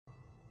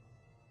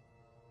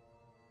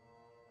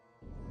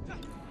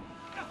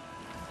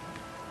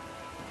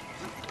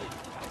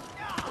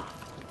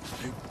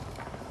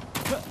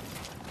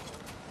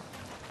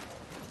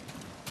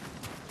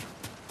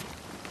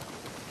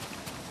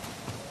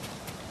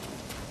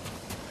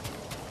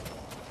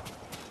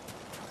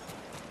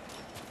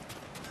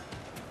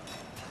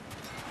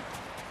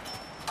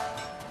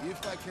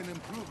Trust I can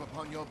improve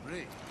upon your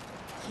bravery.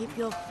 Keep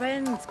your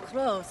friends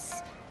close,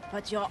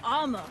 but your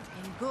armor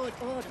in good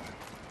order.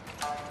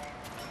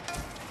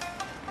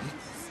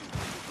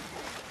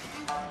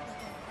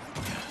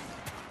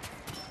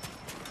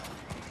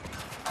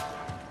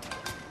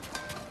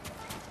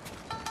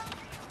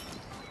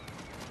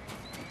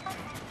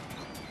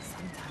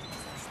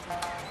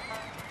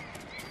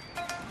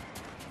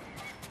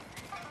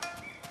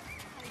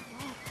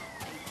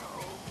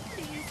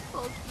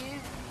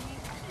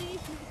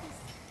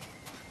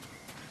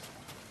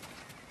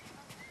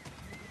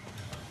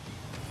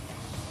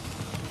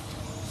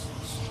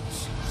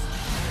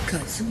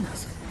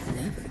 Kazuma's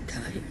never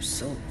tires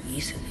so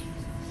easily.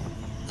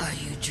 Are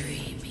you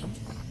dreaming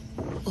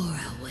or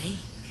awake?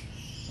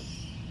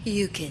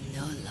 You can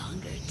no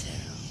longer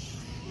tell.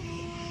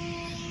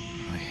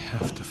 I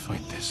have to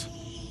fight this.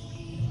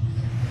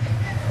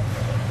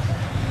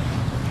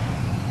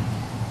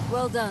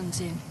 Well done,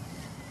 Jin.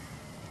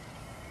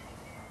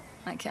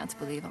 I can't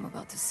believe I'm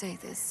about to say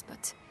this,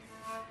 but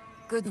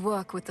good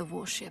work with the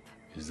warship.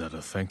 Is that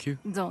a thank you?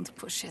 Don't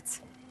push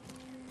it.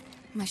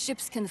 My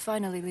ships can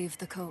finally leave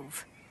the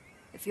cove.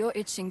 If you're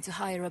itching to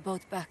hire a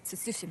boat back to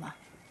Tsushima,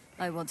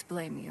 I won't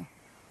blame you.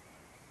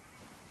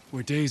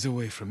 We're days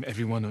away from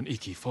everyone on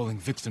Iki falling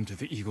victim to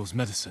the Eagle's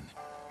medicine,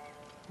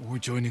 or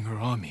joining her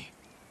army.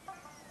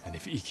 And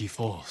if Iki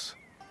falls,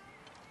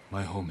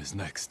 my home is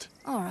next.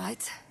 All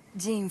right,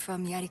 Jin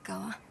from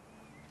Yarikawa.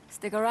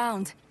 Stick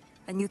around,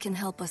 and you can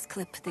help us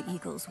clip the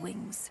Eagle's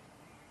wings.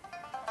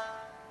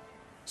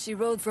 She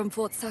rode from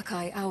Fort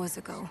Sakai hours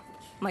ago.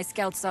 My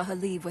scouts saw her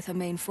leave with her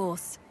main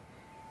force.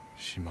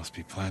 She must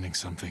be planning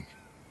something.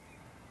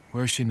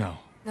 Where is she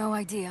now? No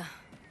idea.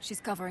 She's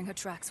covering her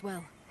tracks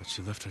well. But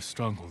she left her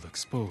stronghold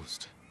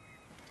exposed.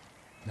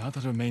 Now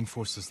that her main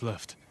force is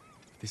left,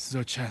 this is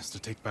our chance to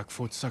take back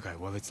Fort Sakai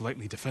while it's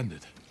lightly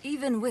defended.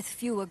 Even with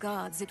fewer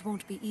guards, it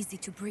won't be easy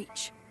to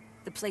breach.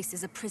 The place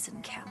is a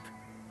prison camp.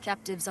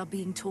 Captives are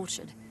being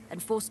tortured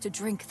and forced to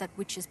drink that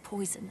witch's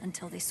poison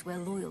until they swear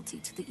loyalty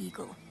to the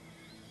Eagle.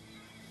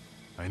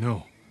 I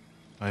know.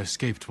 I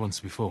escaped once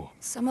before.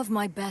 Some of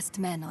my best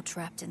men are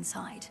trapped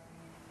inside.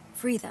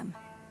 Free them,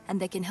 and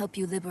they can help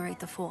you liberate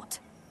the fort.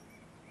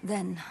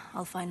 Then,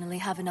 I'll finally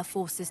have enough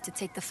forces to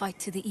take the fight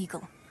to the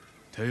Eagle.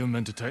 Tell your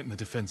men to tighten the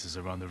defenses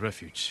around the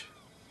refuge.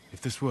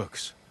 If this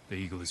works, the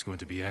Eagle is going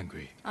to be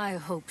angry. I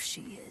hope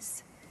she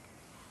is.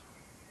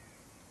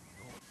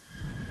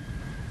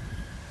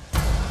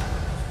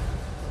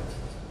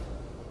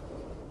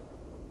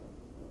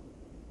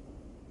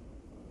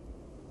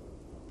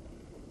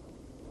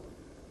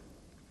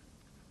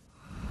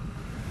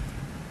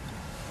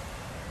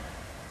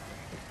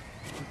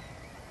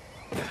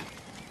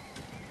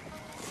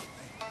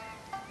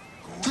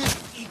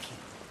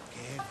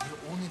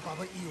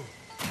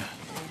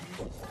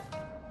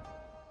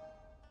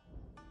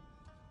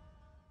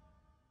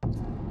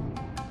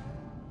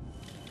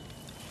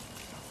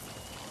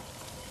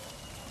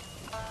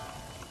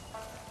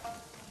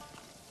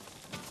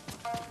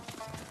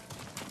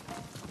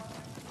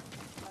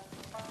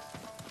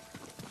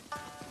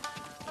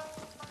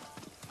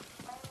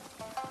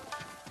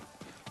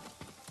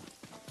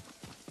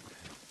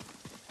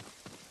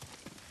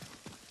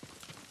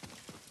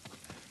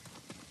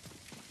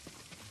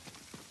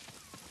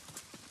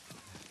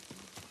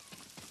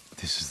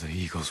 This is the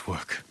Eagle's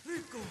work.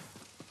 Rico,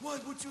 why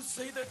would you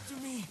say that to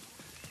me?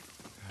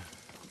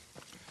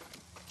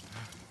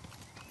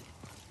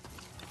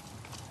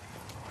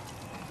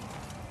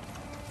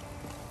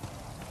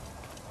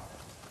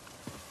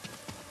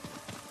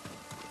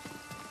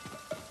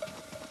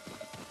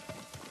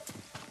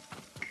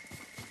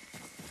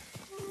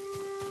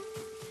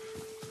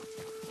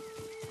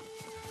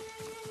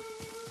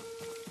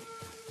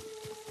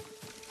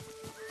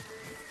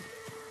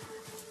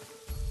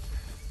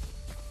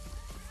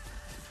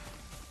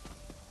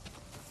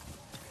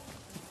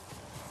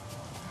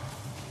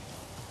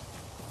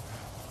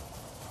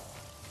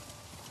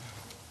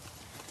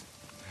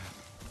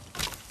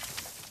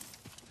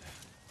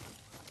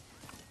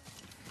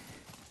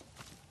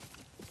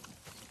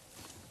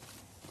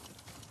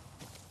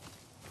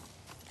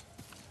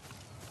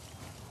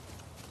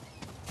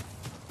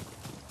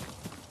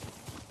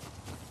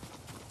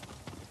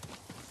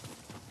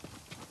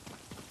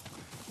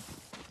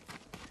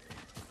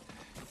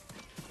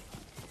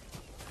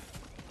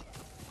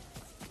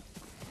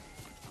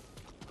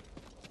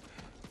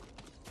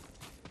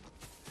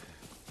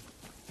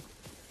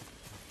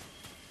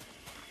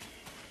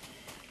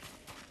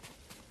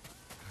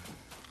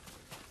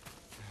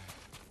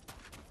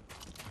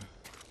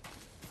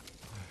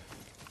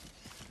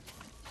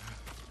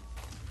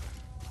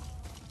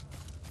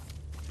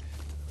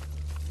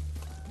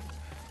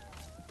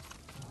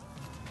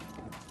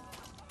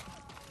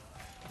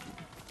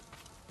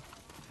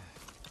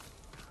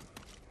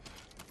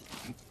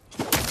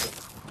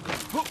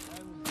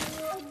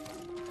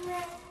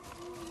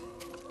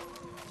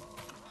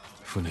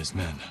 Fune's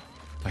men.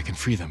 I can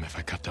free them if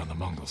I cut down the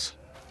Mongols.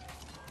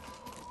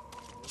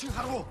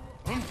 Shinharu!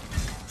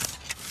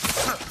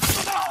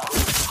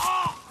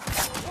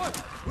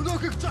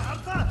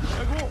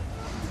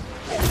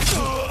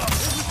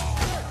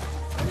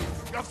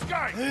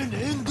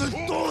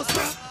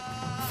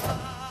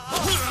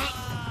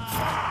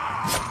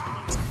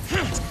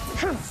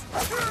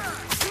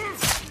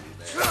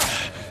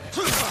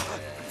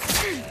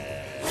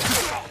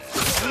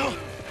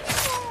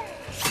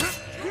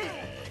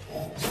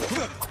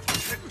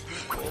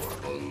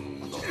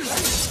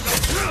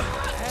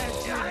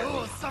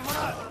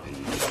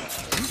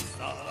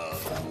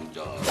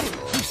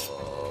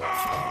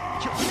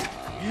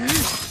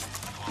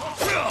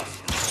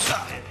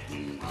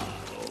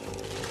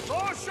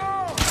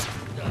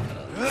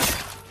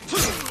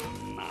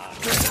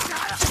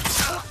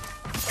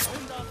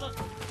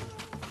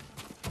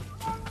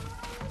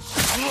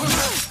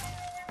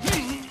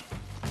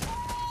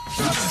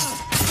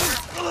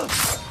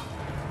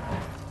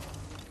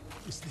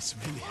 Is this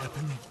really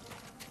happening?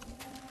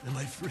 Am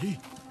I free?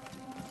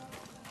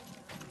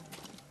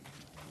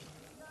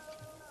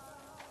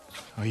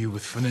 Are you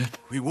with Fune?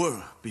 We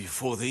were,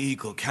 before the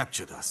eagle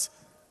captured us.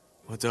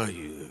 What are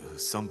you,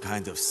 some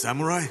kind of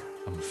samurai?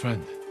 I'm a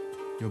friend.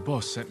 Your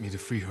boss sent me to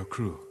free her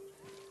crew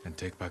and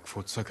take back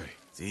Fort Sakai.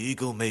 The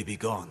eagle may be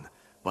gone,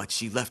 but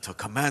she left her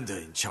commander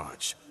in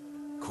charge.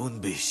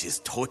 Kunbish is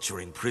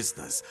torturing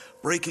prisoners,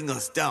 breaking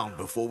us down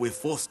before we're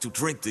forced to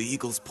drink the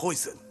eagle's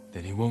poison.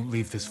 Then he won't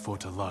leave this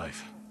fort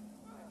alive.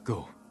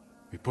 Go.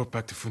 Report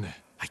back to Fune.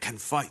 I can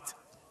fight.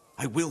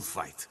 I will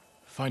fight.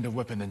 Find a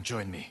weapon and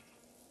join me.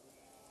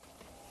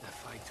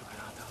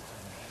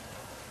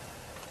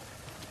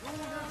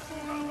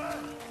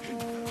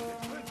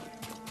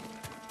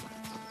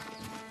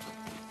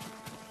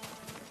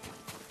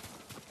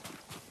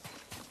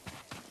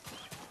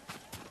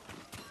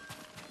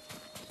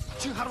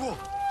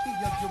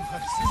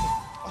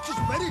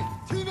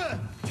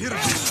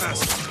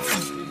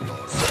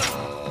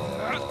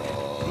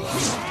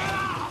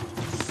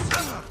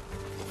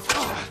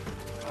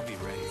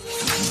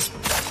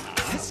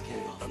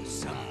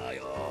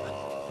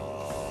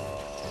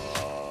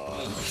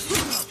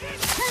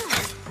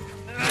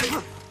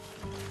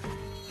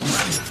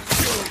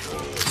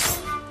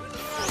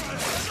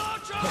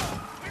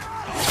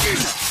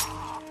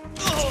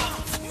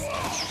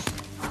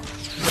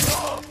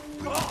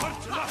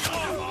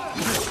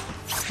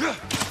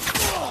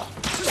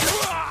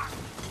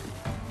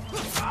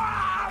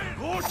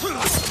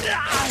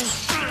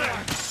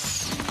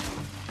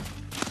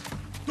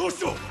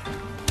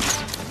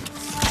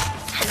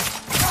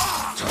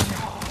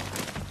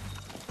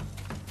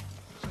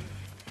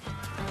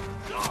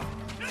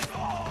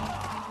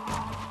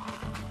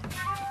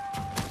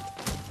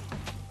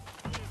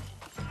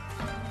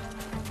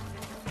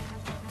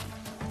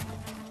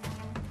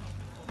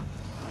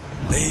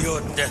 May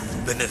your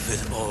death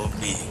benefit all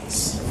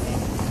beings.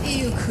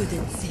 You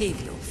couldn't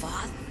save your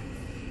father.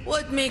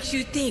 What makes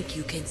you think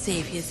you can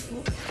save his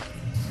fort?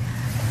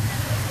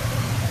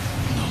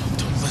 No,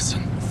 don't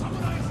listen.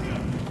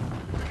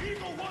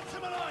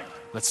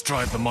 Let's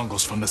drive the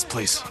Mongols from this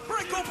place.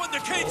 Break open the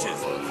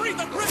cages! Free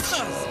the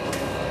prisoners!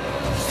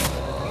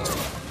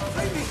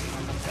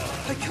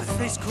 I can't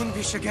face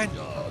Kunbish again.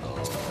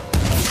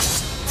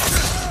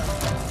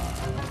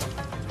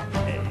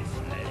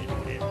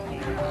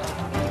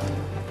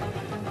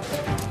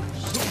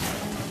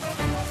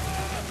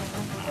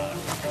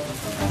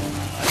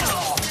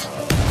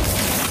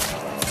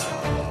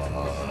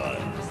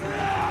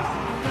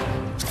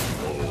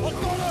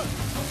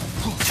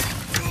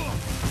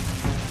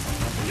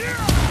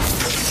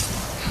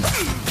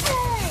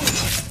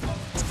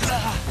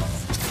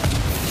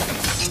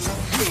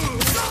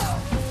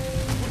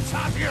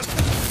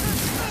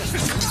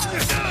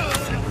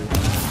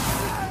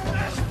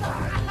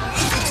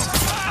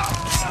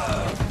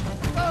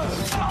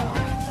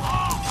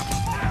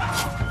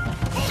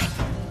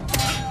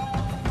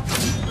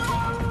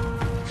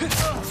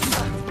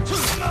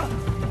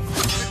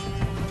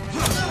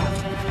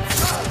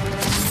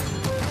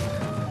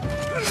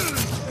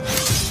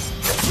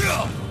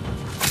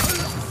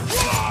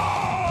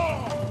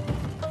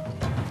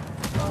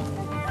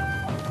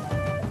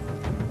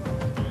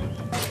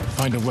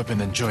 Find a weapon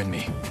and join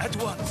me. At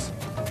once!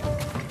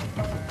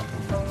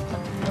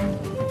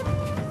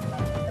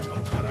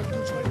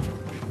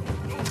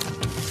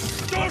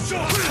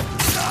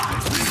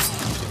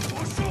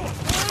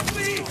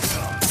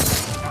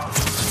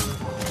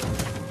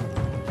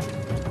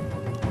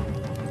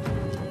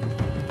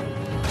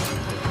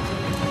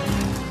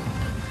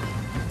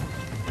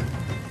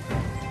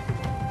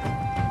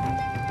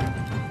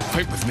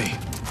 Fight with me.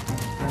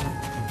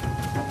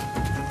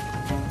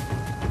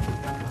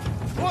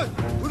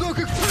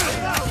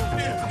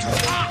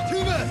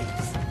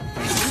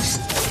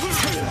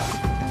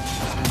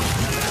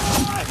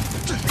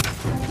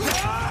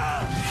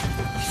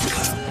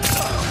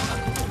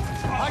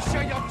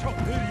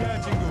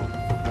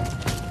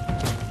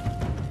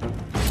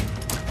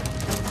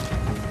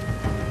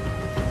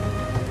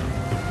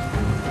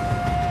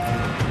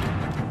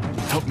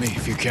 Help me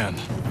if you can.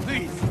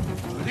 Please,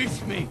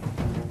 release me.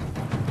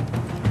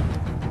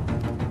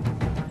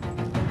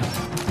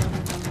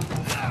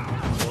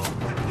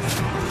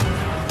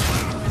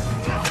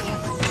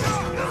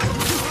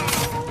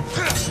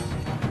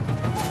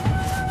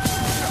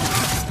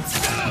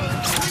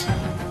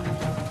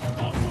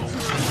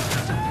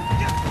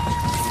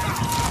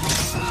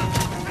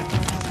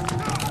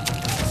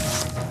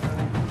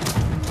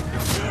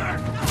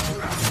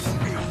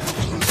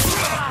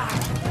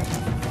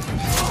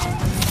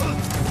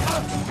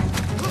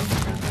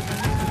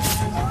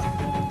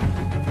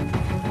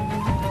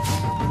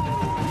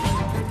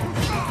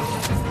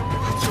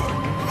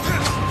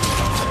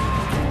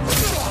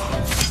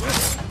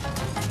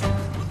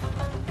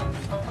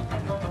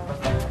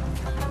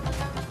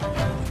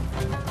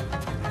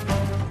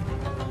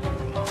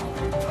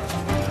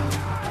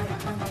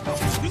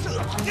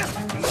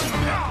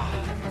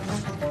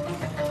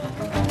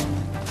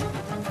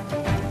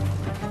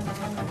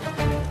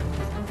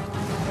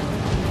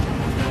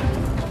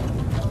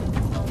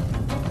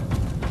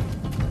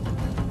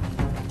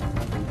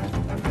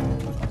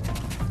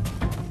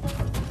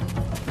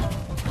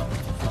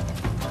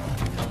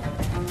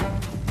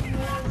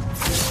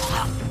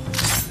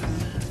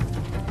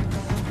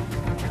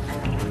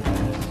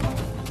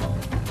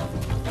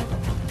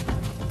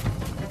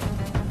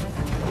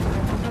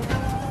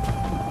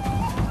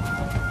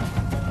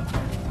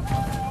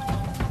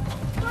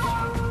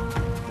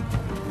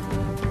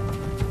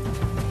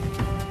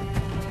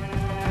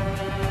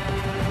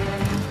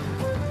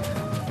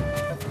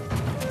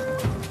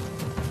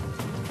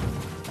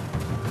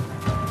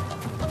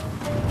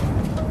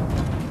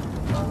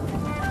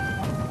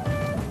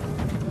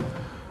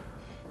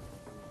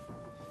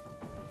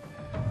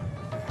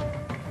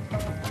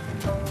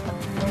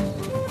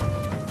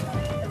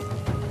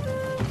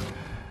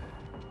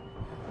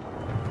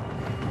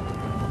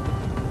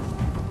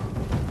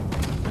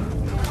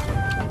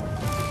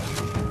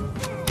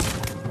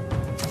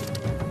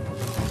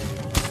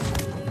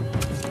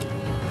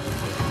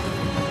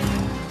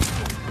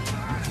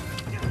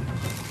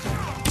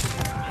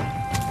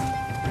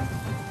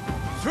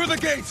 Through the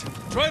gate!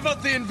 Drive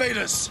out the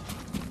invaders!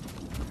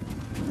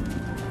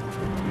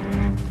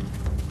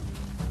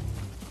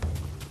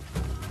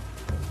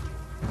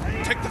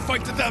 Take the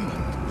fight to them!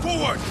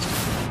 Forward!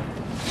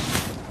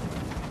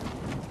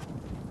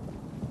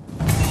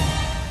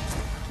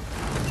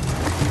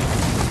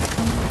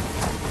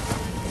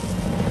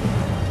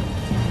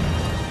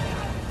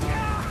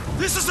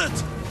 This is it!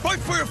 Fight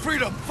for your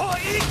freedom! For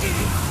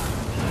Iki!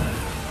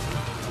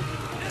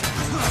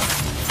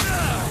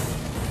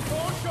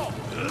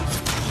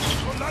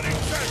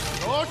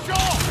 No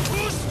shot!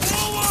 Push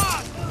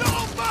forward! No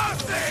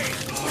mercy!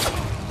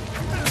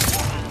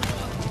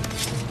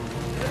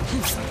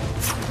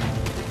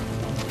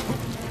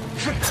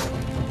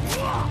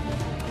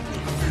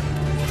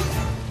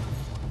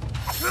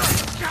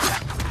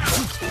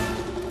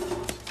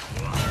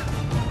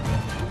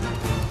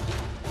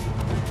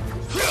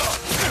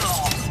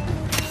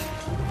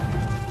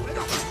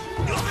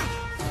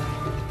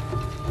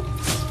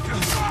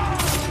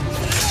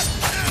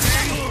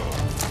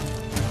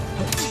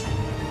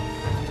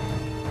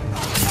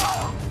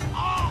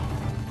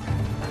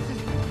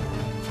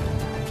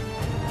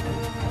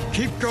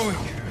 Keep going.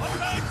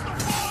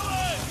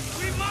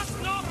 We must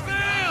not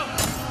fail!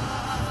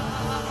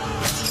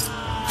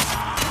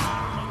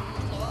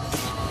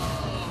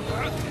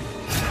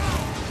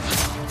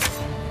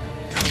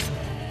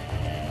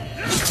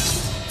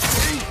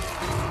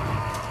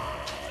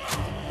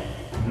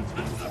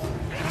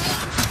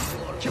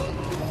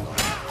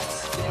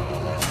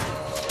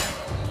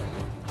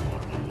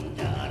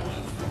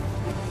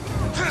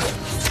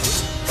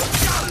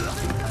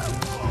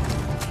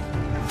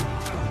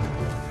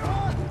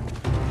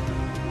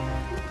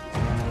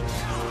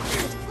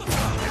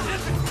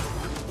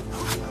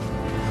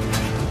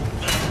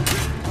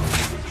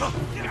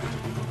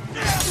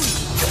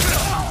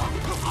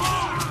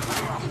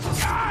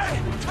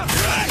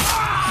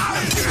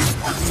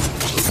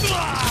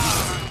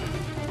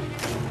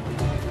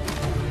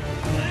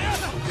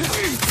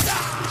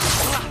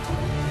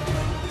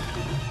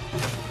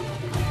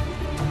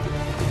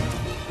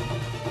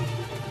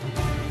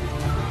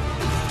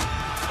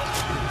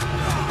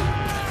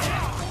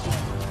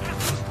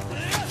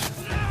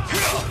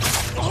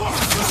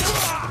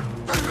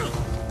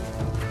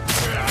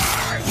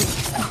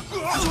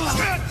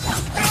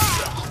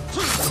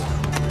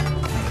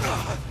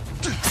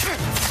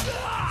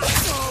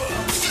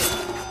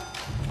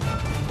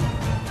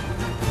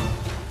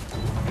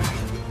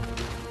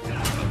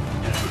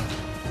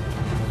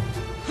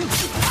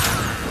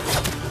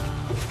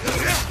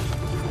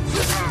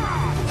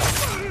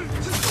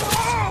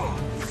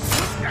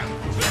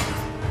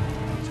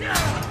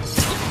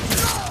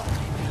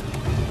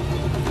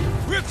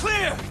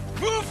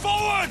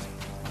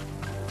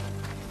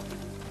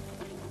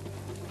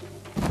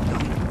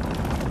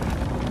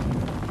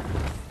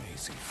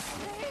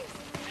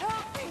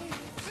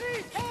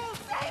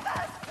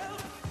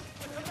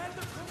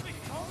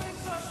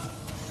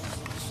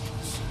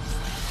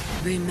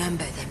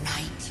 Remember the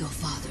night your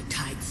father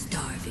tied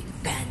starving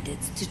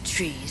bandits to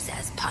trees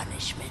as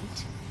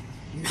punishment?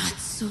 Not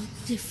so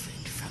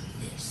different from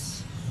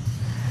this.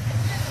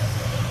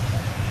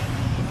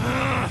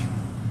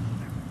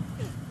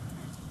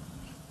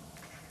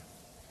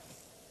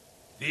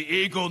 The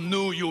eagle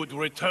knew you'd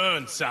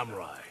return,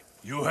 Samurai.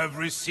 You have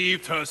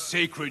received her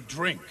sacred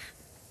drink.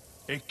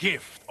 A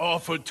gift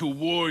offered to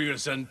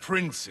warriors and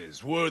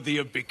princes worthy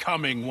of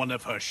becoming one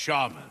of her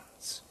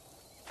shamans.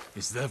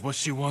 Is that what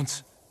she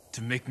wants?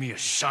 To make me a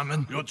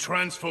shaman? Your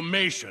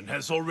transformation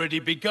has already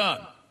begun.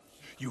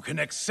 You can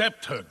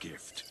accept her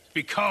gift,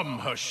 become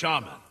her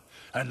shaman,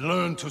 and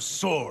learn to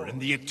soar in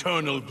the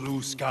eternal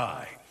blue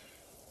sky.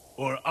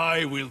 Or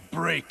I will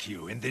break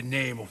you in the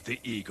name of the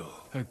eagle.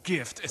 Her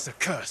gift is a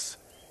curse,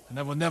 and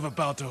I will never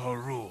bow to her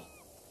rule.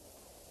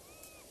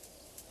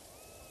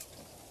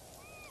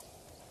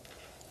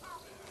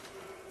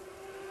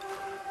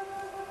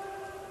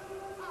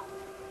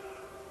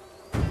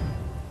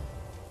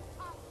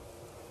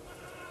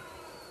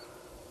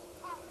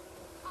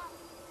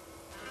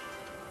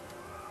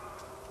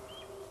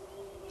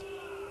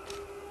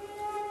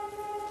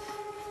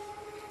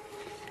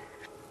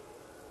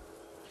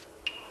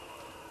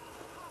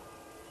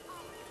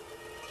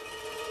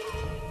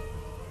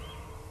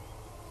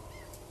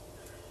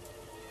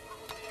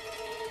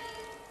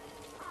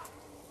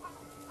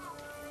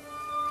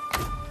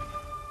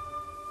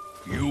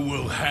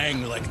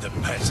 hang like the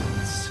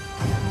peasants.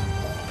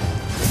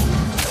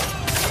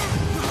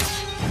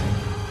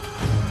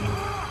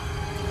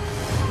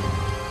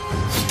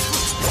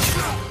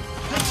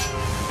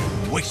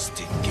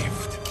 Wasted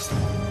gift.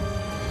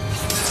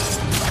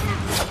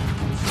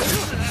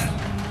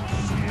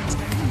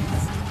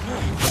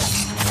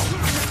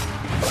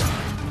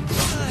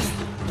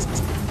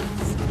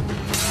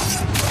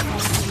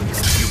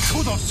 You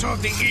could have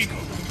served the eagle.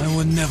 I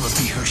will never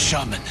be her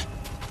shaman.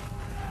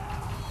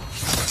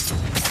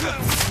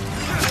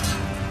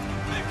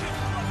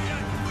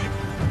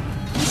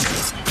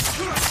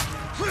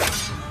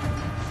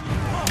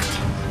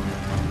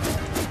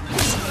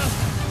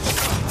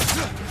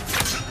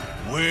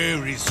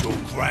 Where is your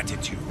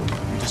gratitude?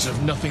 You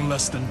deserve nothing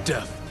less than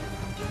death.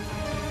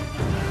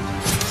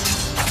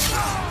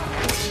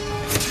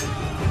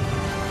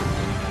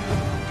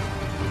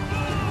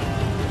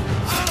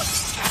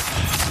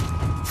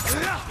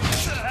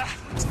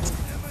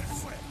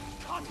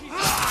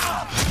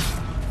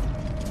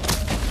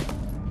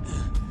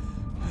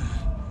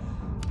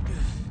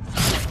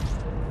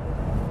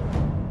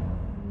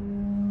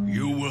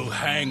 You will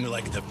hang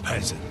like the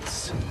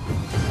peasants.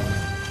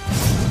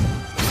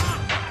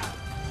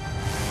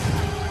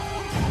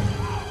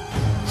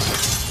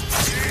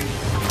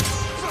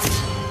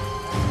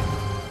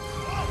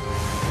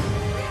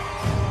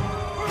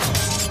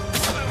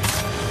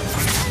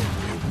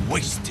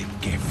 Wasted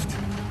gift.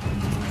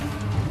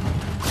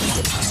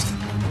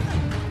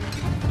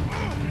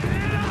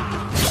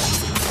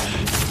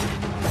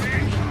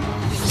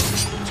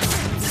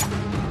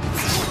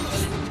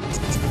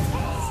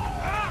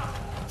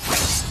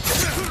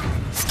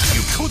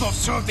 You could have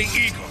served the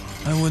eagle.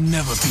 I will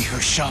never be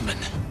her shaman.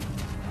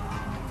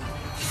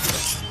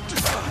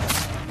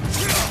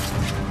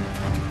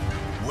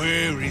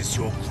 Where is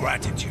your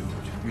gratitude?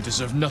 You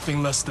deserve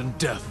nothing less than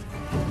death.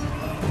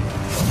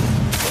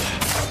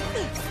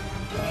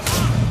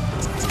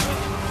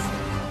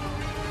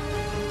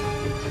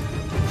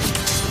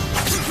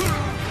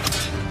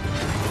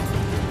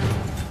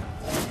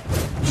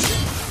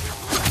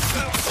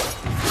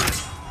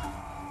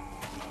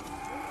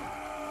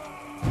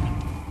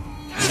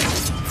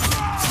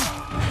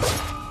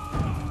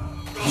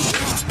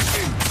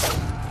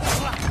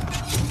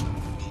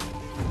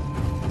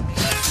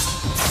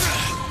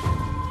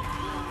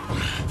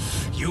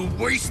 You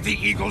waste the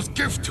eagle's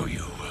gift to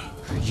you.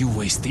 You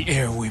waste the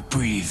air we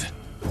breathe.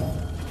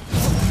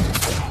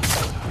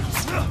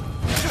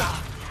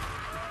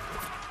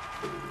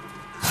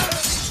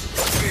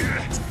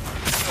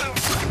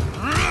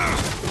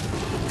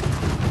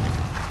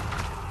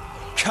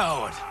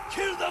 Coward!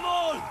 Kill them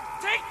all!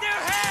 Take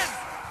their heads!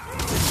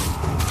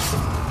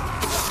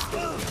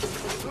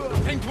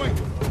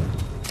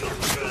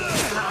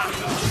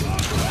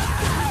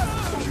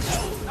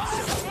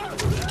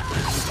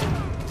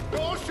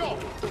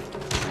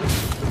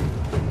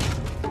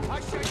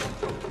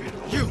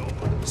 You!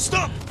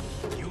 Stop!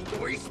 You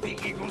waste the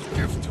eagle's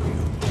gift to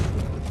you.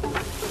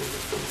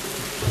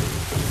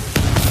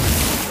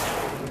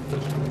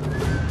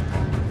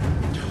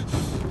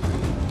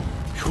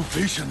 Your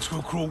visions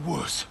will grow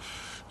worse,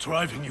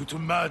 driving you to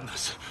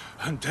madness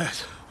and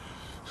death.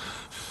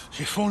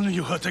 If only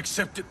you had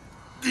accepted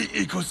the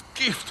eagle's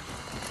gift.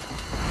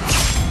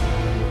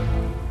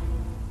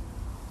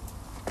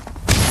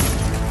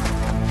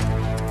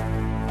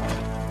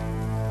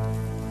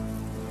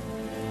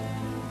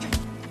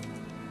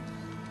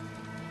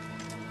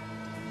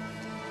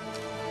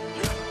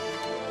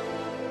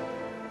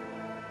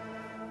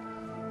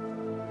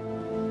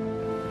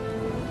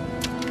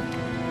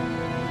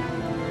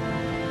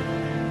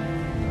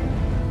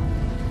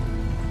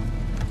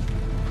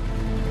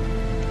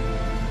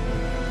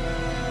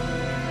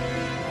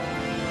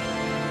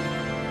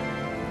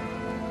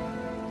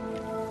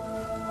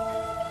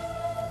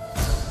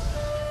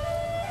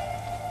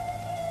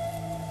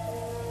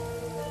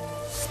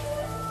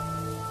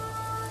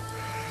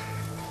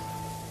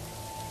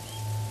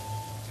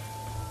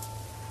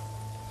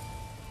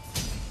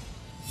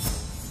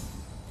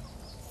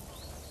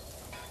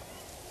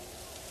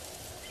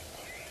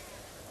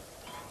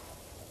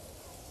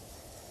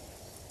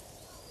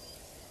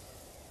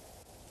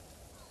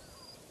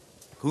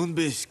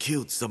 Hunbish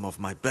killed some of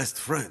my best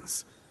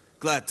friends.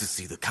 Glad to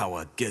see the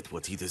coward get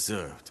what he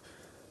deserved.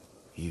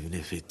 Even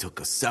if it took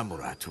a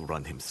samurai to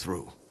run him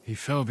through. He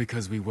fell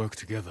because we worked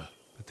together.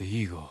 But the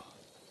eagle...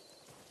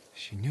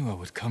 she knew I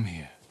would come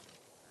here.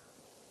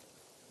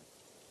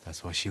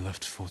 That's why she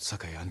left Fort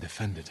Sakai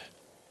undefended.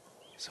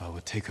 So I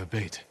would take her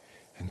bait,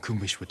 and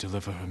Kumbish would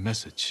deliver her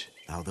message.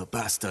 Now the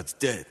bastard's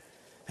dead,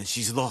 and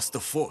she's lost the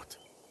fort.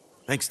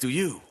 Thanks to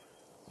you,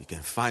 we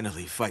can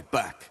finally fight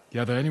back.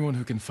 Gather anyone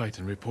who can fight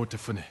and report to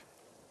Fune.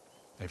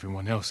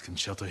 Everyone else can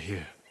shelter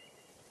here.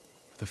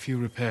 With a few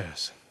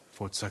repairs,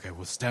 Fort Sakai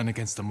will stand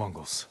against the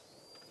Mongols.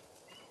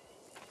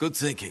 Good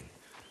thinking.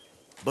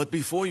 But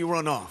before you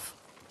run off,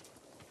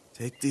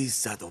 take these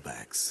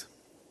saddlebags.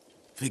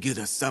 Figured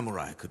a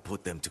samurai could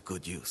put them to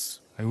good use.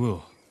 I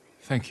will.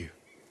 Thank you.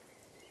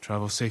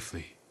 Travel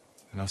safely,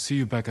 and I'll see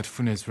you back at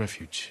Fune's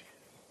refuge.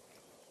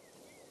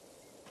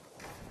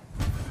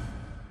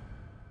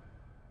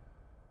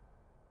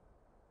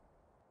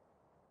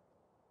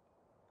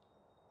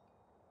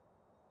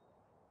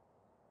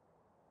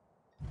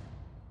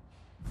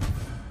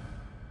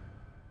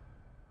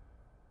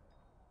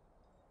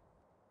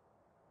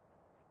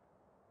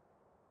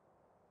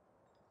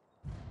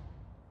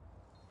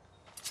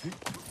 Good.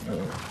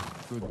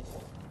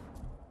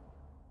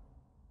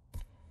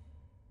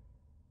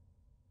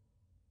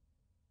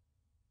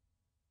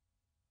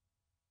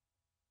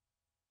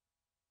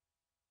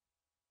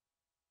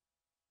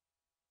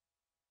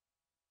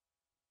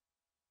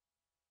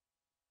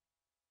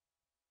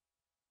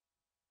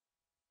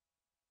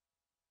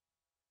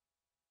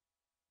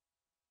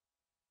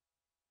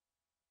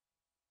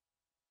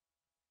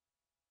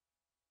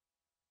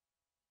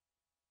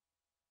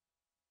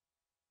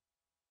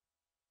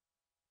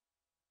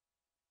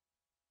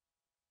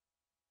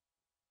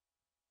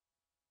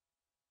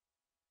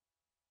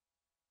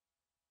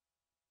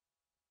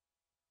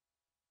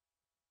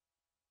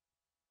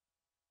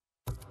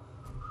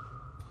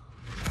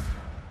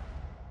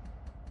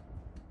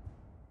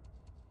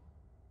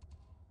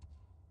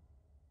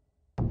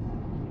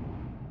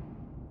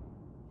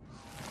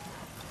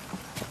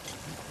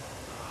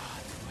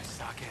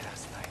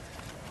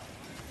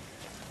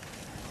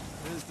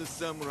 There's the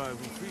samurai who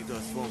freed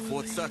us from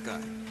Fort Sakai.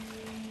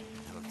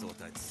 Never thought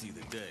I'd see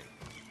the day.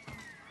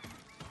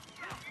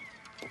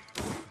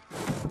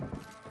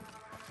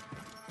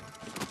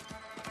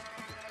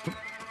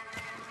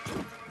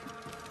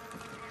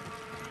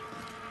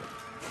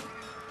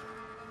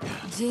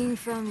 Jin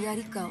from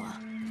Yarikawa.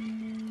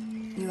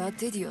 You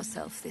outdid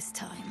yourself this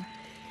time.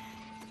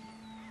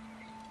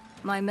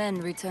 My men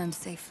returned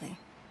safely,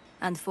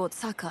 and Fort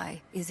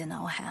Sakai is in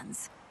our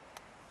hands.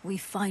 We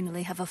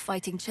finally have a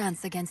fighting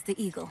chance against the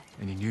Eagle.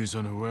 Any news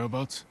on her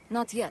whereabouts?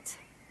 Not yet,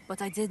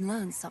 but I did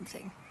learn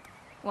something.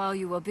 While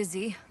you were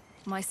busy,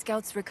 my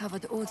scouts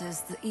recovered orders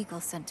the Eagle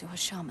sent to her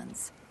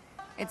shamans.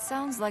 It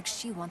sounds like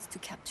she wants to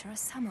capture a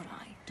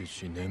samurai. Did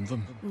she name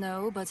them?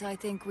 No, but I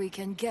think we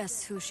can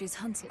guess who she's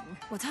hunting.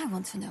 What I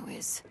want to know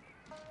is,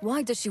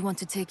 why does she want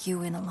to take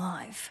you in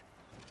alive?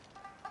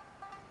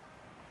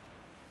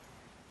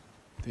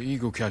 The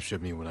Eagle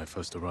captured me when I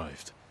first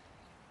arrived.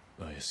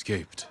 I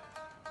escaped,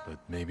 but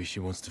maybe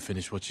she wants to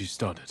finish what she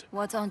started.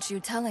 What aren't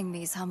you telling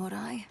me,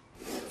 samurai?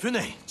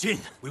 Fune, Jin,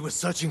 we were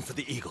searching for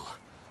the Eagle.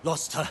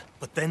 Lost her,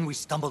 but then we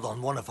stumbled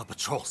on one of her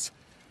patrols.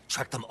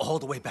 Tracked them all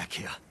the way back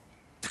here.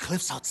 The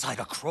cliffs outside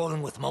are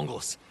crawling with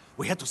Mongols.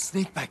 We had to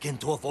sneak back in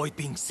to avoid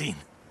being seen.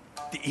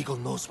 The Eagle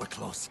knows we're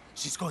close.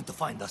 She's going to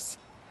find us.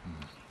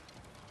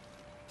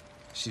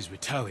 She's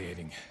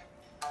retaliating.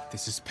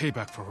 This is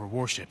payback for her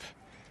warship.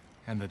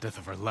 And the death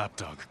of her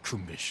lapdog,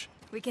 Kumbish.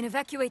 We can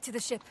evacuate to the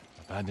ship.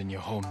 Abandon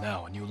your home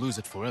now and you lose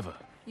it forever.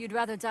 You'd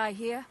rather die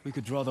here? We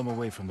could draw them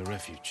away from the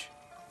refuge.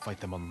 Fight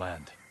them on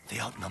land. They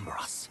outnumber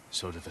us.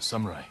 So do the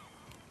samurai.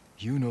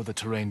 You know the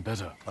terrain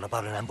better. What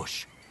about an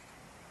ambush?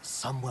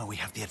 Somewhere we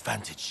have the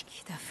advantage.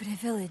 Kidafure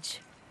village.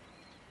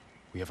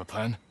 We have a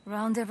plan?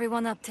 Round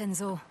everyone up,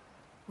 Tenzo.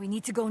 We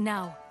need to go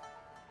now.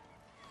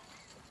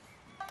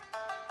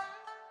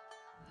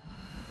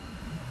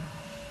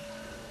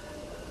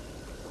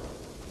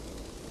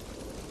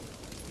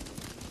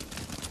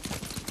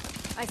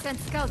 I sent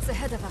scouts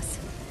ahead of us.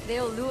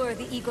 They'll lure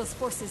the Eagle's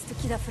forces to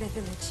Kidafure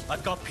village.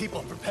 I've got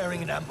people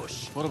preparing an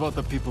ambush. What about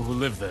the people who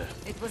live there?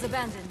 It was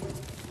abandoned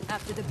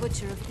after the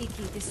Butcher of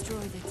Iki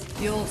destroyed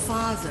it. Your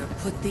father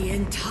put the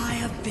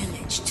entire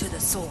village to the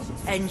sword,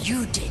 and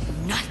you did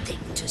nothing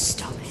to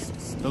stop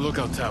him. The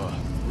lookout tower.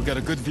 We got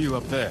a good view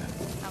up there.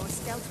 Our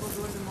scouts will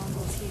lure the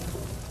Mongols here.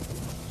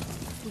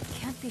 We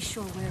can't be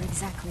sure where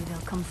exactly they'll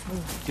come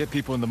through. Get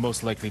people in the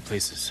most likely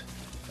places.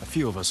 A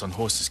few of us on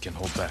horses can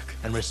hold back.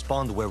 And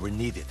respond where we're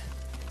needed.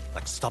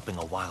 Like stopping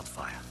a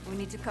wildfire. We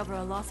need to cover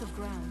a lot of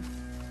ground.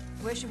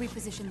 Where should we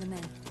position the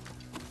men?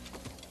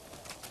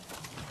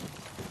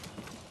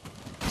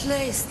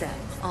 Place them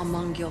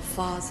among your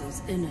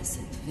father's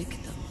innocent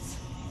victims.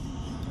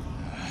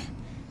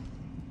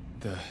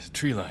 The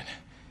tree line.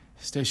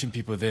 Station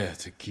people there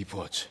to keep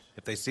watch.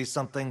 If they see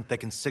something, they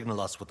can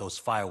signal us with those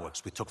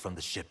fireworks we took from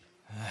the ship.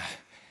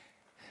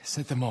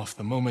 Set them off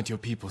the moment your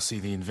people see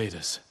the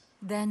invaders.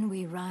 Then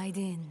we ride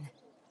in.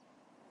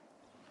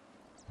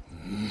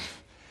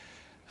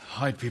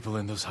 Hide people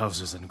in those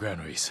houses and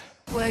granaries.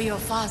 Where your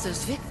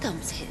father's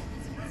victims hid,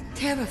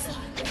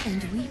 terrified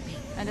and weeping.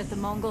 And if the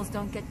Mongols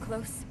don't get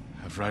close?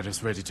 Have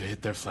riders ready to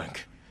hit their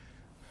flank.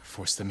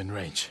 Force them in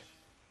range.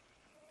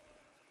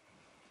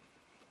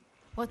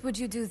 What would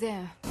you do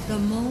there? The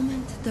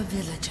moment the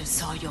villagers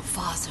saw your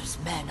father's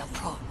men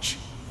approach,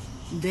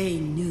 they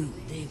knew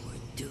they were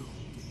doomed.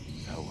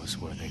 That was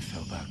where they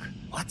fell back.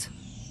 What?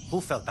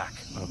 Who fell back?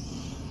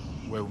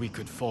 Where we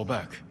could fall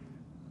back.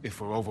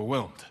 If we're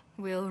overwhelmed.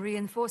 We'll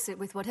reinforce it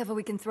with whatever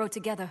we can throw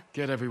together.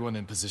 Get everyone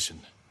in position.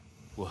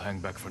 We'll hang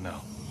back for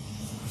now.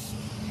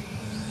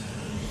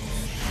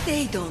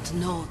 They don't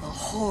know the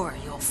horror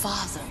your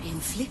father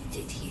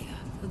inflicted here.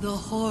 The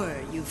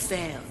horror you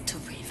failed to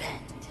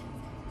prevent.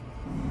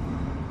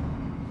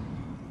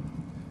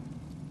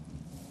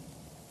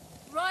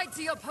 Ride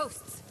to your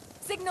posts!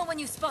 Signal when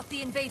you spot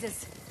the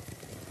invaders!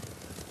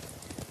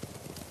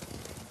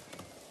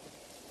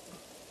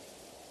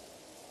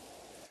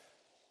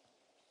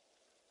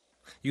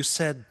 You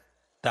said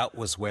that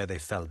was where they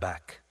fell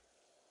back.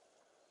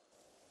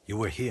 You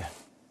were here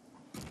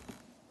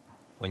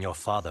when your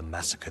father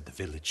massacred the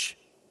village.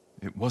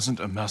 It wasn't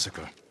a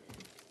massacre.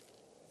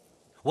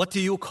 What do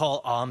you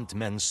call armed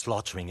men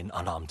slaughtering an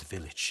unarmed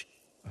village?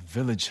 A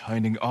village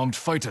hiding armed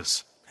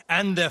fighters.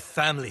 And their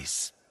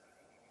families.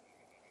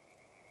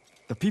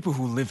 The people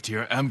who lived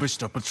here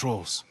ambushed our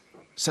patrols,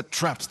 set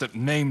traps that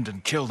maimed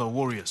and killed our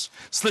warriors,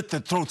 slit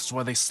their throats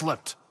while they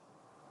slept.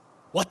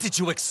 What did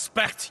you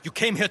expect? You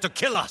came here to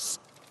kill us!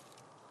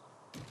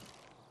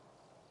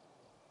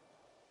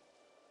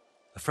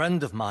 A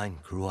friend of mine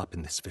grew up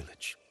in this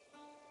village.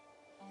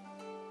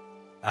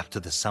 After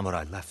the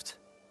samurai left,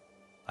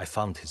 I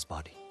found his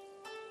body.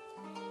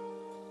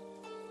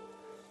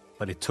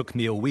 But it took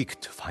me a week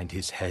to find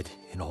his head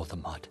in all the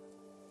mud.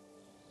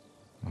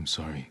 I'm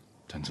sorry,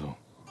 Tenzo.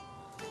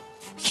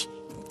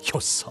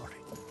 You're sorry.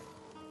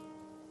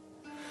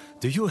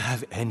 Do you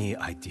have any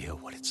idea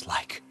what it's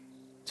like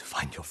to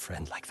find your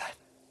friend like that?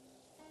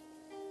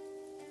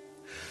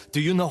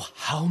 Do you know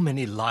how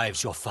many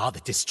lives your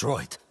father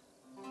destroyed?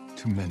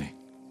 Too many.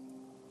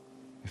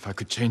 If I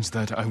could change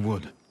that, I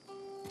would.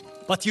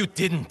 But you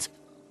didn't.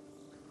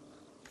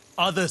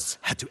 Others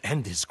had to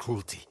end his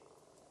cruelty.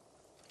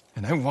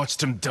 And I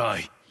watched him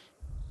die.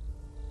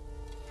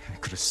 I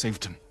could have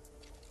saved him.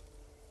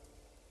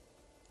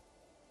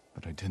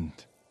 But I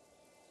didn't.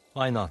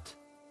 Why not?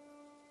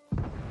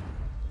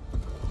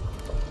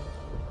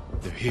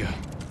 They're here.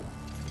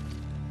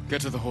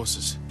 Get to the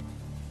horses.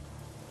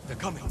 They're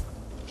coming.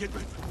 Get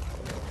ready.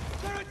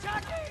 They're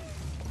attacking!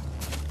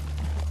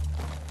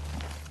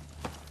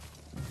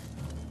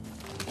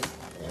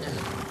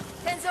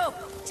 Tenzo,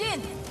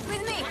 Jin,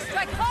 with me.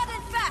 Strike hard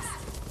and fast.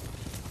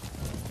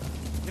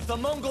 If the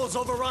Mongols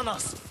overrun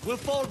us, we'll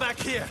fall back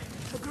here.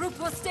 The group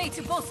will stay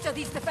to bolster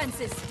these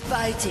defenses.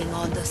 Fighting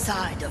on the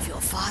side of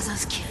your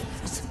father's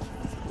killers.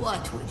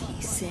 What would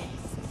he say?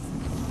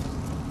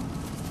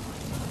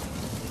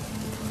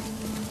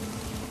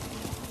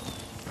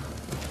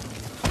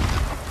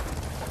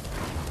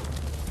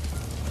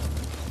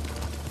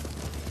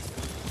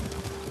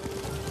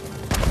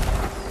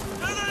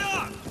 There they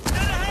are!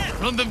 Dead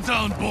ahead! Run them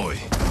down, boy!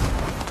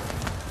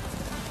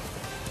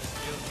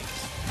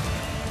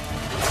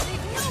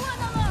 Leave no one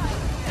alive.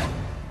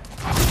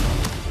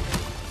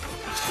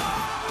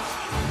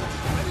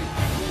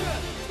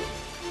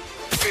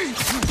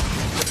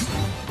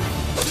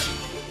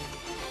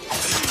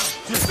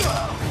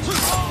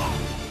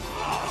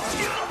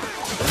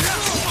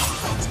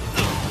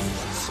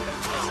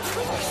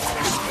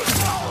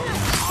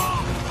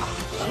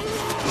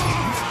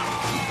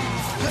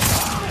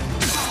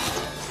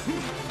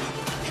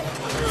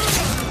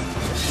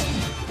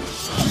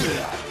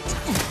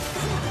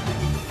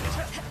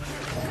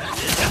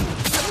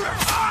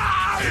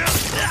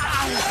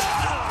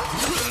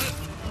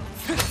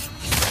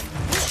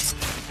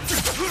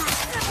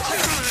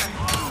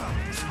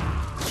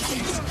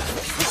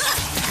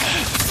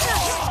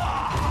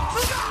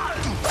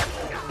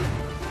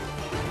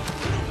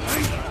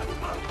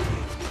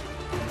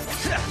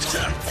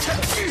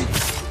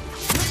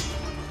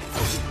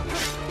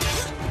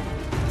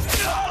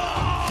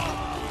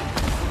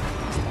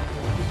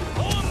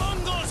 More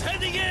Mongols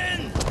heading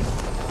in!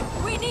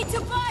 We need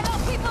to buy our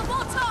people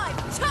more time.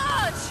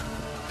 Charge!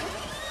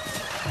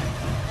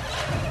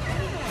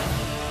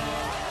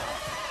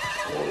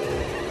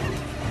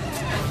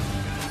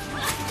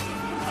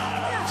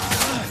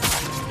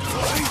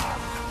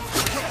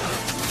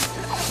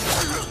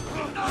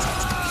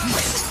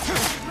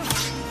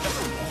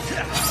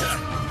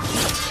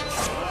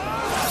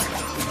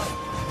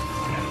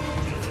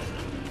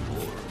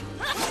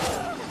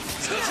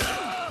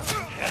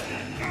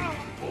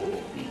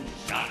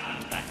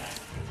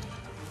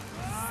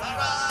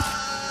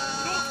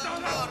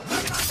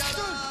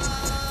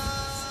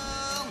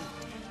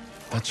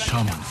 That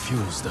shaman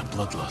fuels their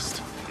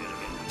bloodlust.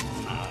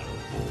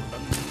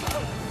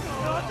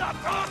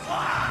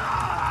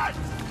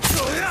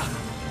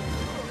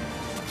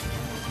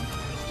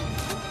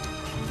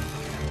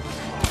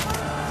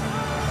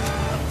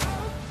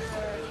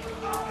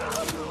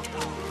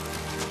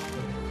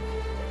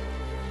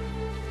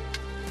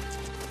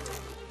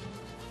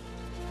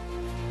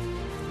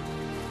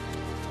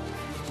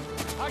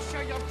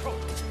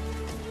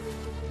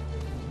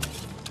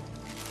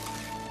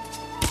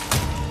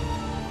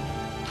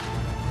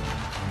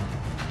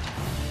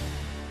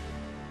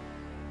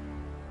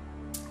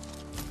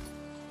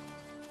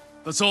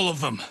 That's all of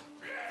them.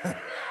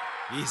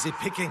 Easy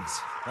pickings,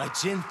 right,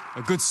 Jin?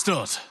 A good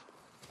start.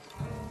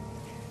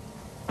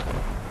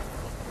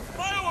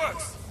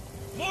 Fireworks!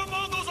 More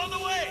Mongols on the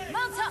way!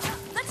 Mount up.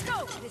 Let's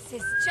go. This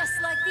is just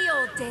like the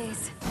old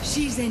days.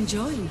 She's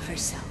enjoying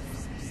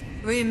herself,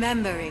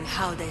 remembering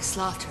how they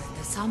slaughtered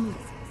the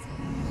samurai.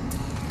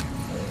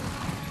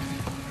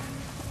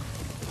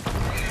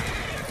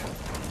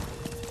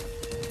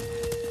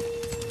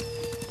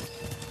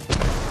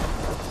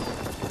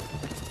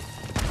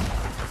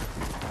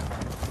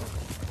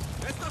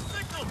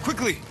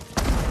 Quickly!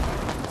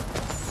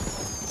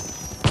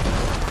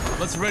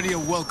 Let's ready a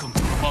welcome for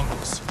the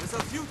Mongols. There's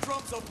a few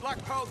drums of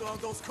black powder on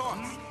those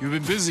carts. You've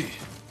been busy.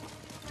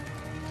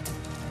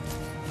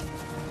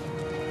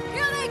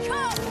 Here they they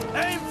come!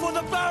 Aim for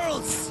the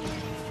barrels!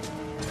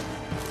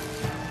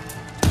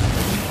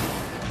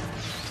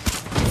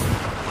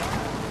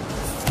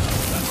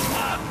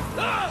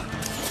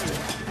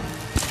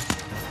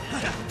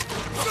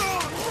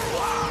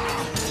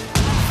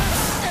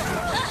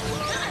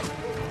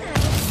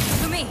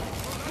 To me!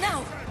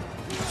 Now!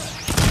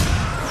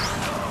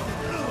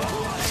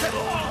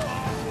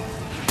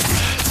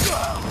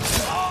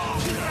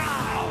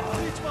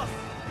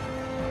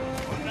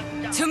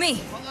 To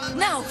me!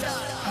 Now!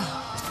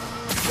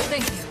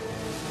 Thank you.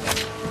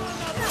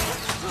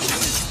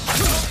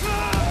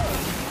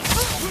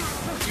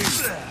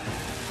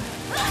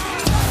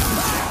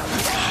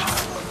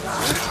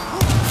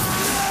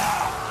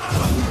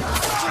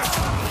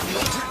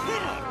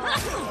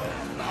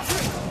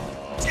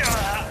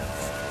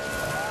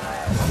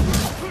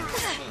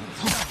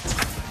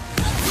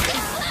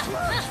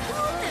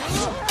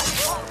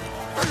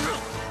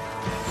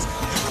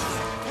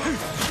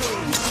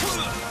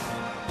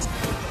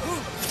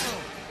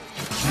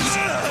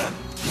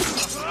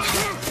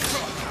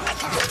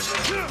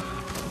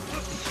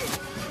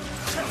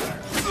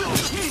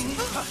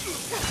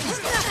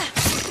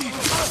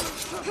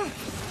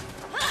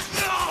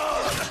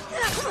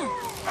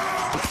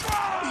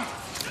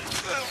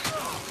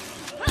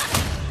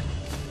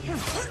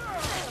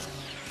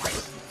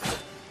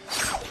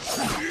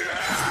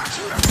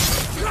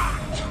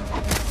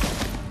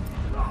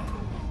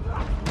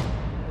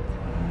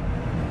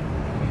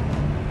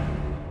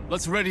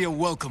 Let's ready a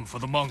welcome for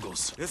the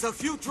Mongols. There's a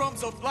few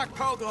drums of black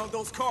powder on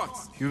those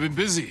carts. You've been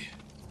busy.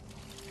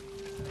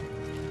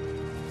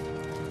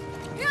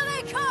 Here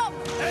they come!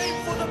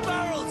 Aim for the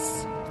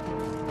barrels!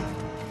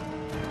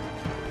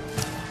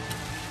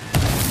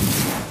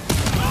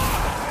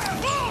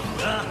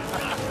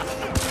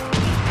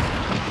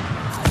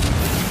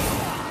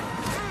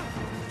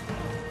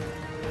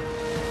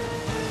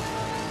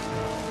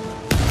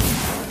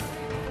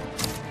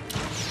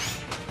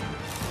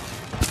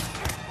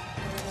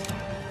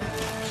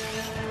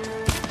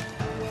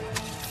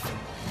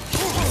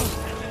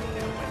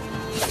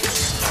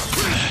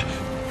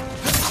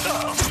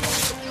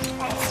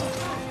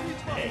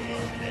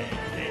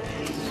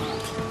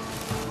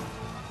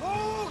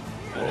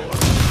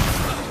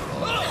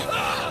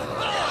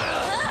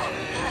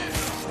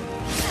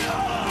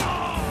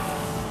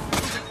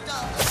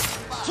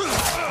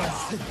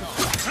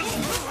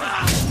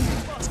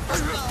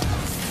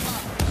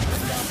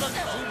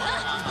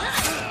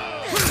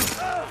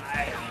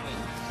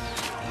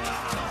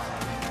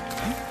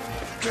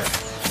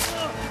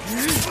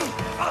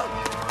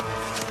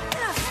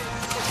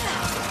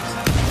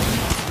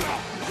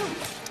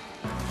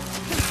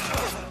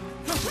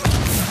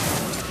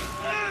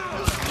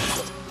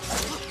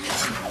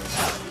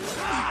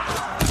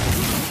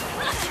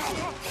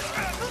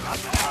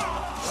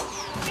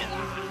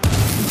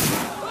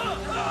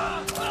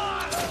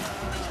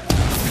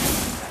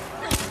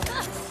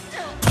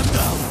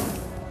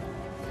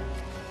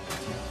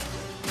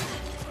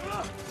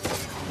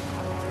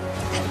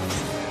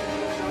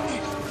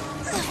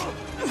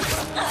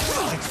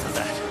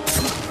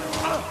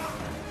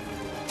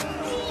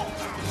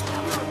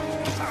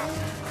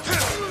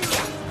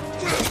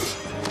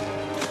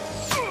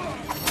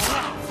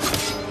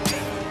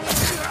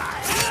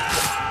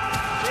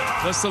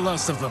 That's the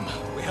last of them.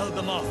 We held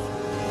them off.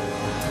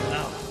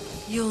 Now,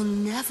 You'll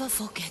never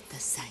forget the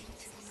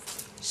sight.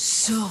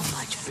 So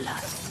much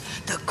blood.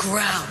 The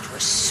ground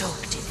was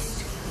soaked in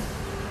it.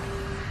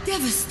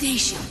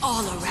 Devastation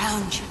all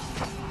around you.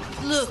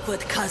 Look what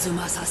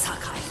Kazumasa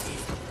Sakai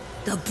did.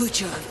 The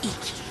butcher of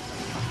Iki.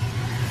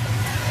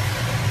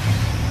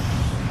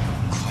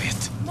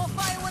 Quiet. More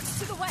fireworks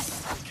to the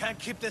west! we can't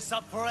keep this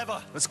up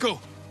forever. Let's go.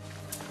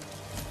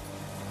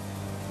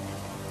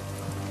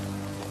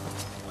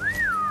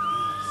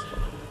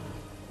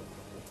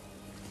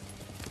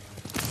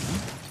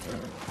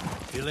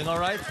 Feeling all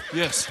right?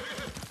 Yes.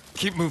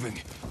 Keep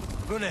moving.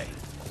 Brune,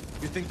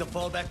 you think the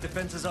fallback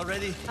defenses are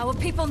ready? Our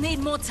people need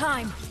more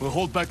time. We'll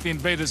hold back the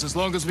invaders as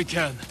long as we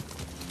can.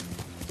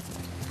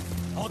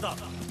 Hold up.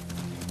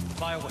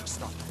 Fireworks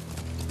stopped.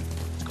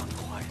 It's gone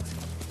quiet.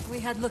 We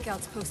had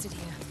lookouts posted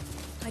here.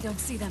 I don't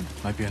see them.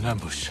 Might be an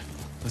ambush.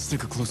 Let's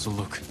take a closer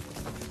look.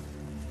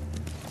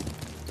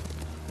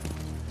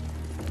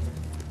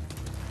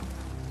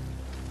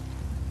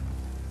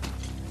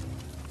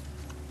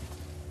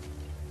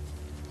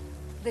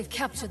 They've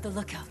captured the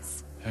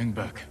lookouts. Hang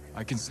back.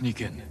 I can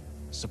sneak in.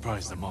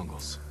 Surprise the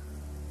Mongols.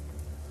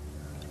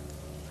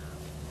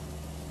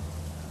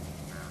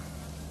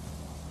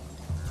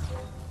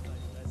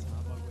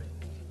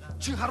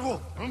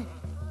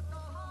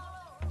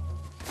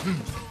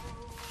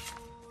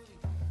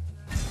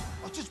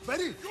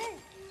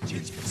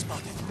 Jin's been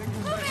spotted.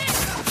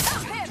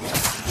 Stop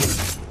him!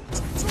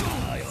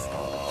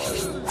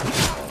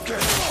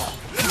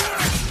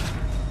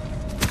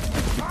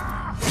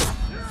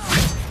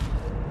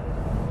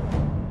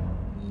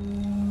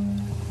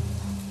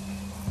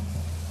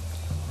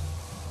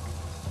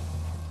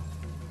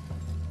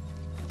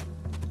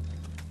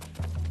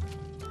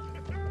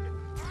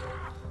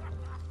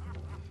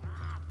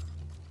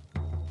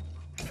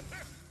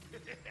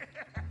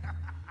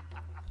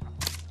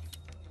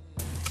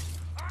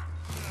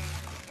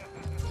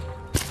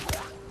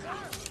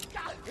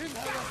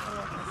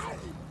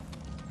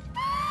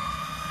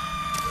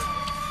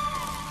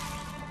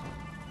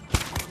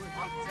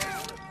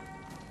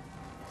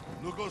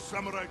 Нөгөө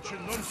самурай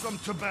чинь нунсам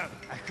Тибет.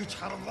 Ахиж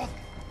харангуул.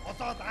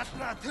 Одоод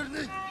алнаа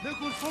тэрний нэг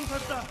хүн сум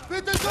талаа.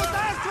 Бид энэ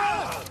даарч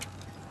байна.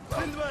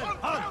 Энд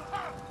байна.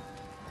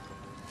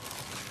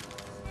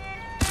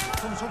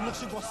 Сумлаг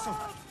шиг болсон.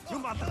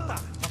 Юм алгадаа.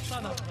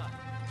 Батлаа навгаа.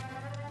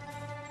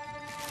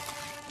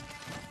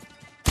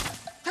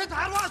 Тэд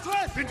харваач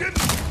бай. Бид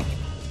энэ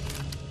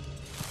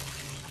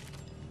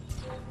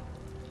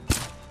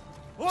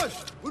Ой,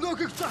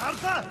 өнөөгч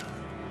харлаа.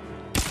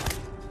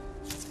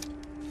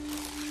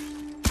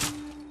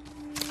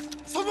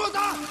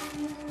 Сумуда!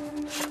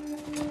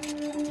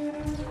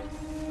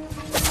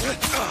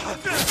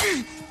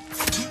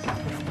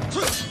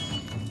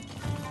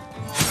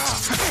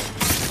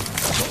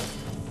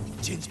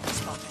 Ginger is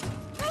spotted.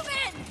 Move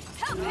in!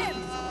 Help him!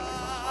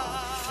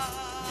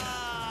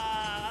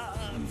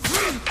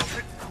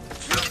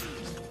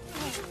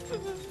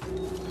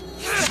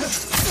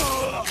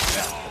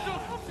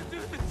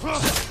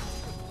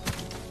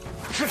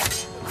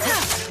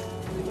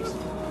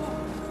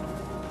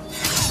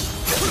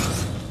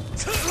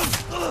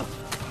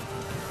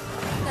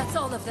 That's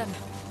all of them.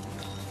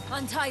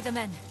 Untie the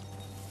men.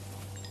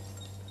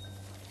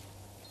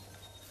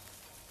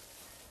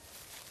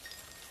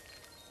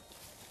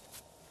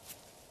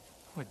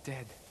 We're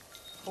dead.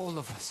 All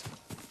of us.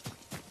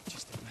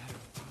 Just a matter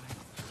of time.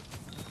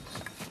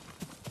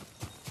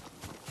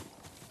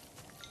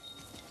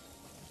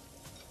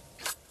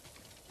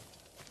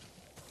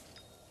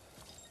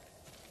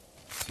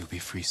 You'll be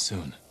free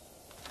soon.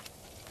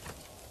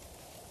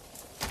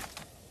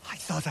 I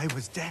thought I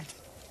was dead.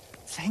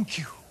 Thank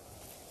you.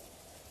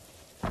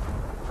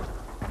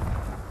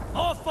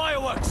 More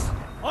fireworks!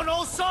 On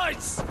all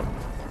sides!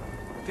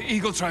 The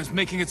Eagle Tribe's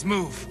making its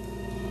move.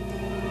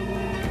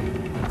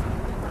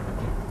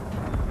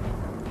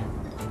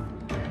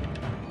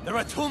 There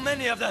are too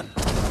many of them,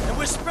 and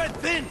we're spread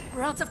thin!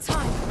 We're out of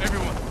time.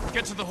 Everyone,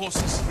 get to the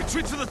horses.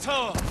 Retreat to the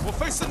tower. We'll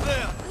face them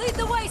there. Lead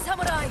the way,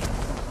 samurai!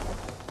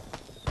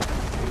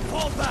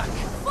 Fall back!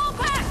 Fall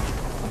back!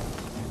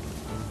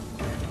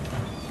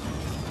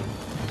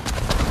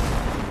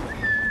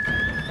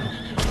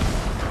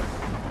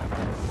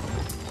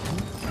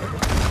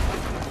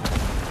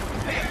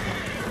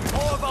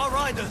 More of our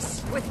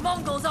riders! With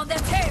Mongols on their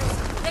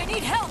tails! They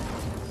need help!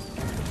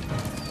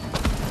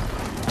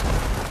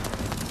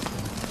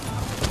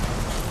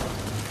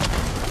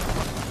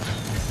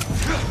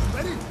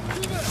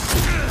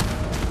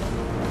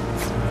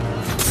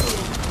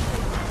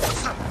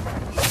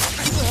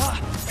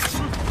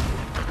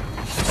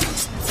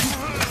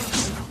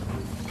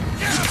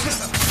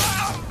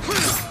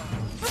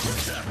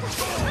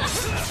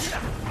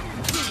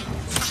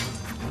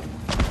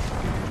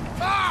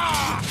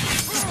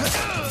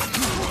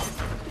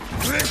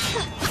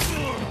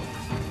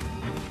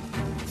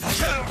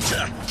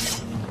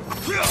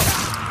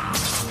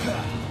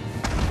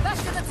 Back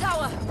to the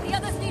tower! The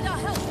others need our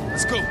help!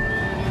 Let's go.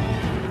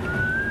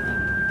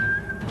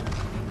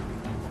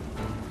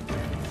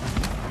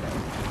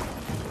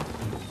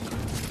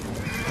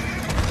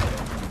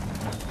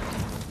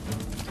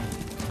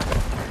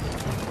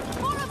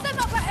 More of them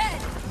up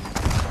ahead!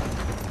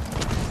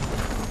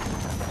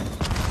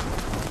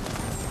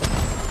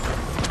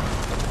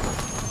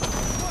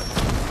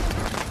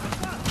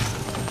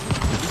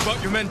 You've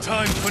got your men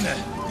timed, Fune.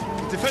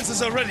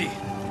 Defenses are ready.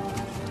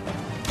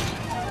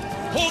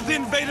 Hold the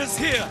invaders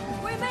here!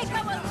 We make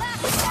our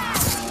last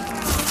stand!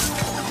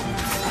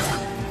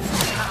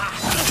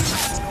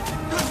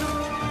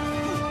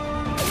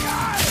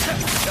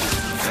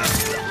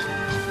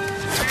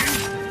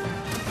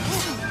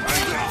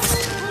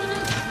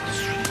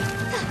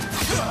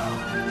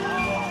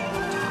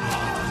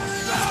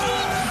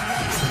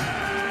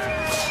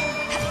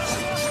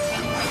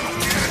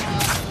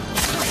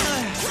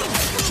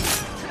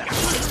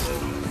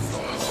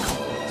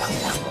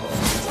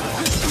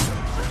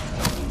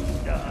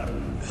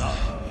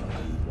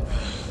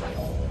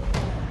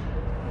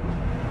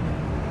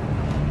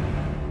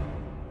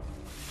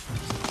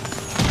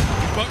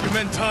 Got your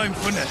men timed,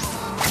 Fune.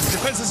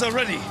 Defenses are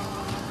ready.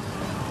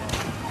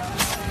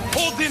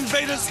 Hold the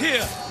invaders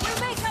here!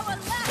 We make our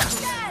last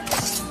stand!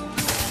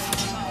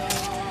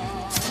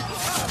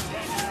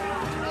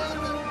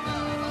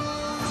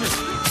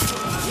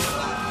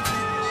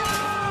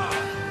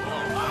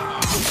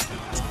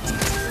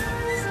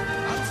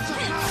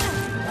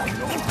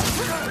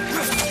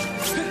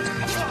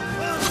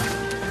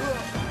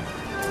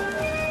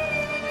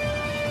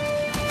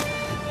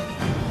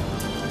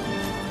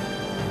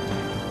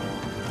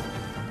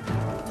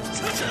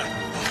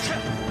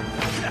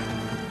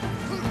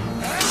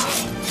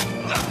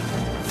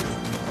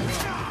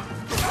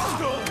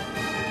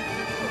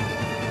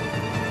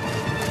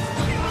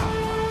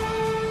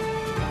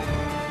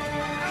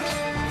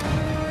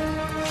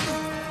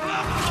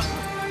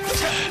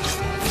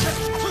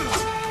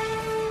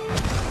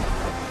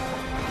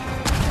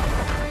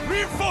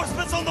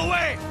 Reinforcements on the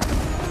way!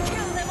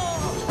 Kill them all!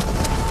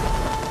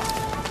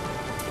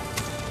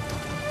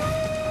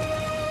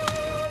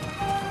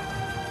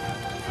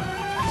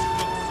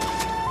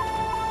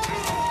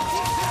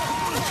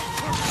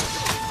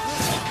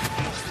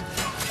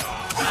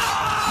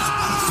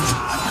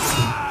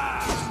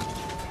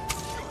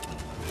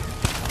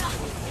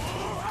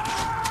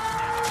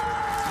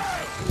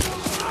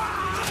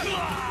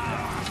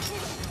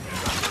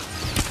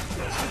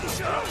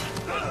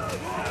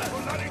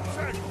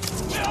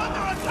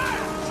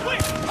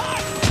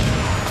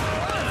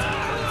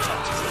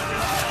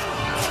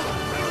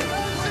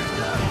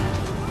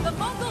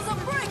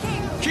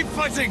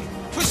 fighting!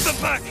 Push them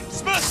back!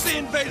 Smash the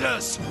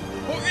invaders!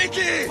 For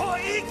Iki! For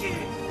Iki!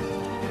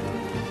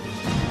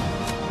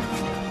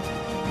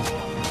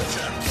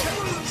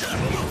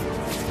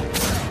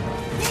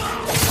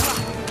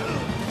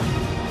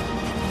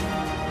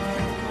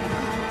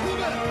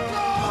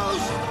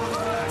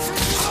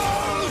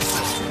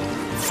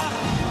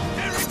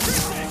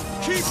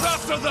 Keep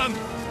after them!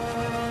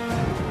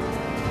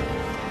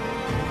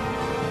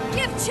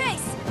 Give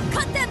chase!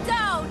 Cut them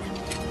down!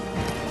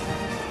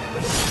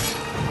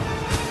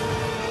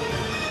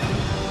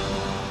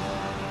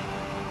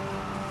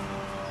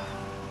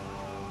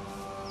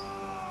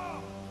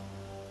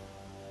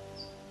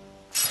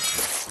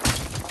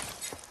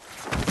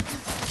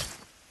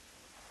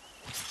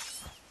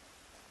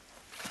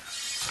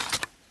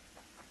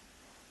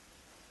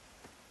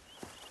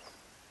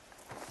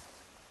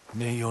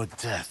 May your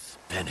death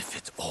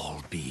benefit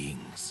all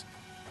beings.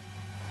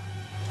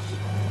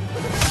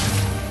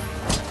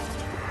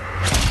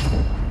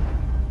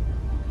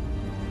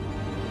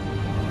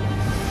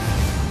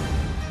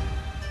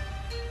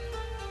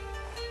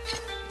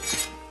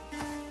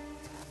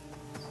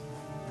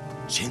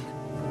 Jin?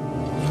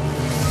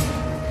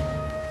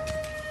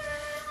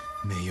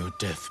 May your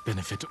death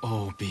benefit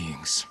all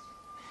beings.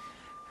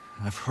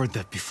 I've heard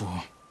that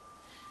before.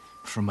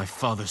 From my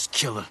father's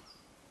killer.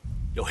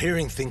 You're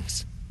hearing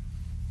things.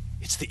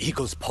 It's the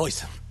eagle's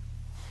poison.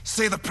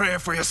 Say the prayer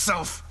for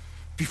yourself,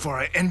 before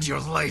I end your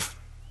life.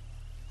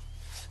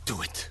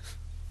 Do it.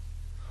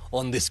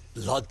 On this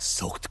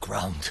blood-soaked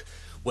ground,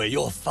 where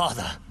your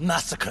father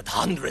massacred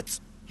hundreds.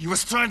 He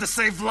was trying to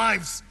save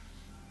lives.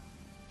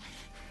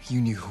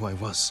 You knew who I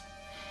was.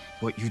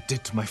 What you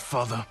did to my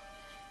father.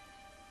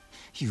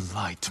 You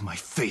lied to my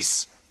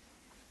face.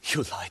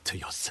 You lied to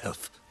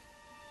yourself.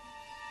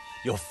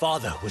 Your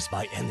father was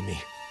my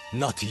enemy,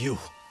 not you.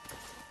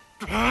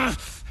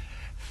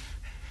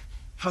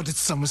 How did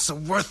someone so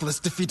worthless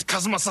defeat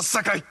Kazuma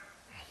Sasaki?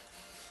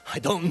 I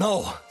don't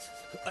know.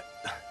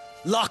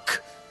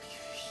 Luck.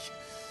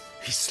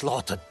 He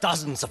slaughtered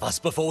dozens of us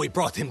before we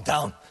brought him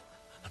down.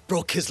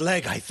 Broke his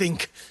leg, I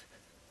think.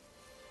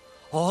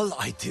 All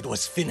I did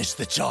was finish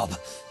the job.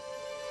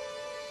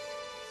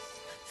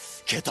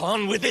 Get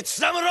on with it,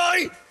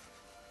 samurai!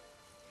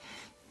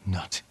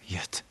 Not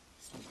yet.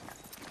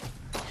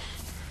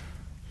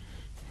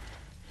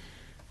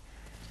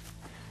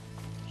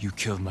 You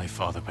killed my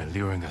father by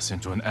luring us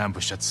into an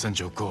ambush at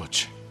Senjo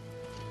Gorge.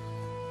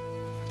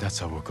 That's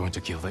how we're going to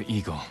kill the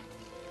eagle.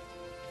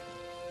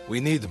 We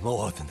need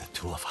more than the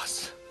two of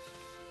us.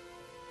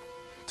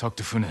 Talk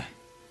to Fune,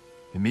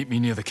 and meet me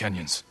near the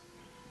canyons.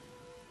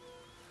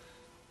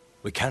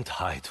 We can't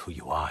hide who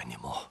you are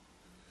anymore.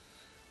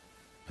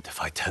 But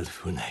if I tell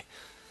Fune...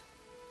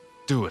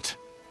 Do it.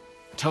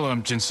 Tell her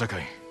I'm Jin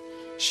Sakai.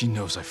 She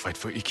knows I fight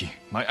for Iki.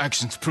 My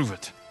actions prove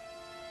it.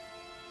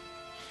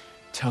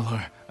 Tell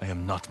her I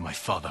am not my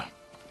father.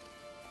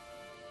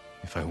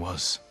 If I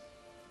was,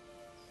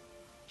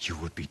 you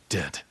would be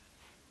dead.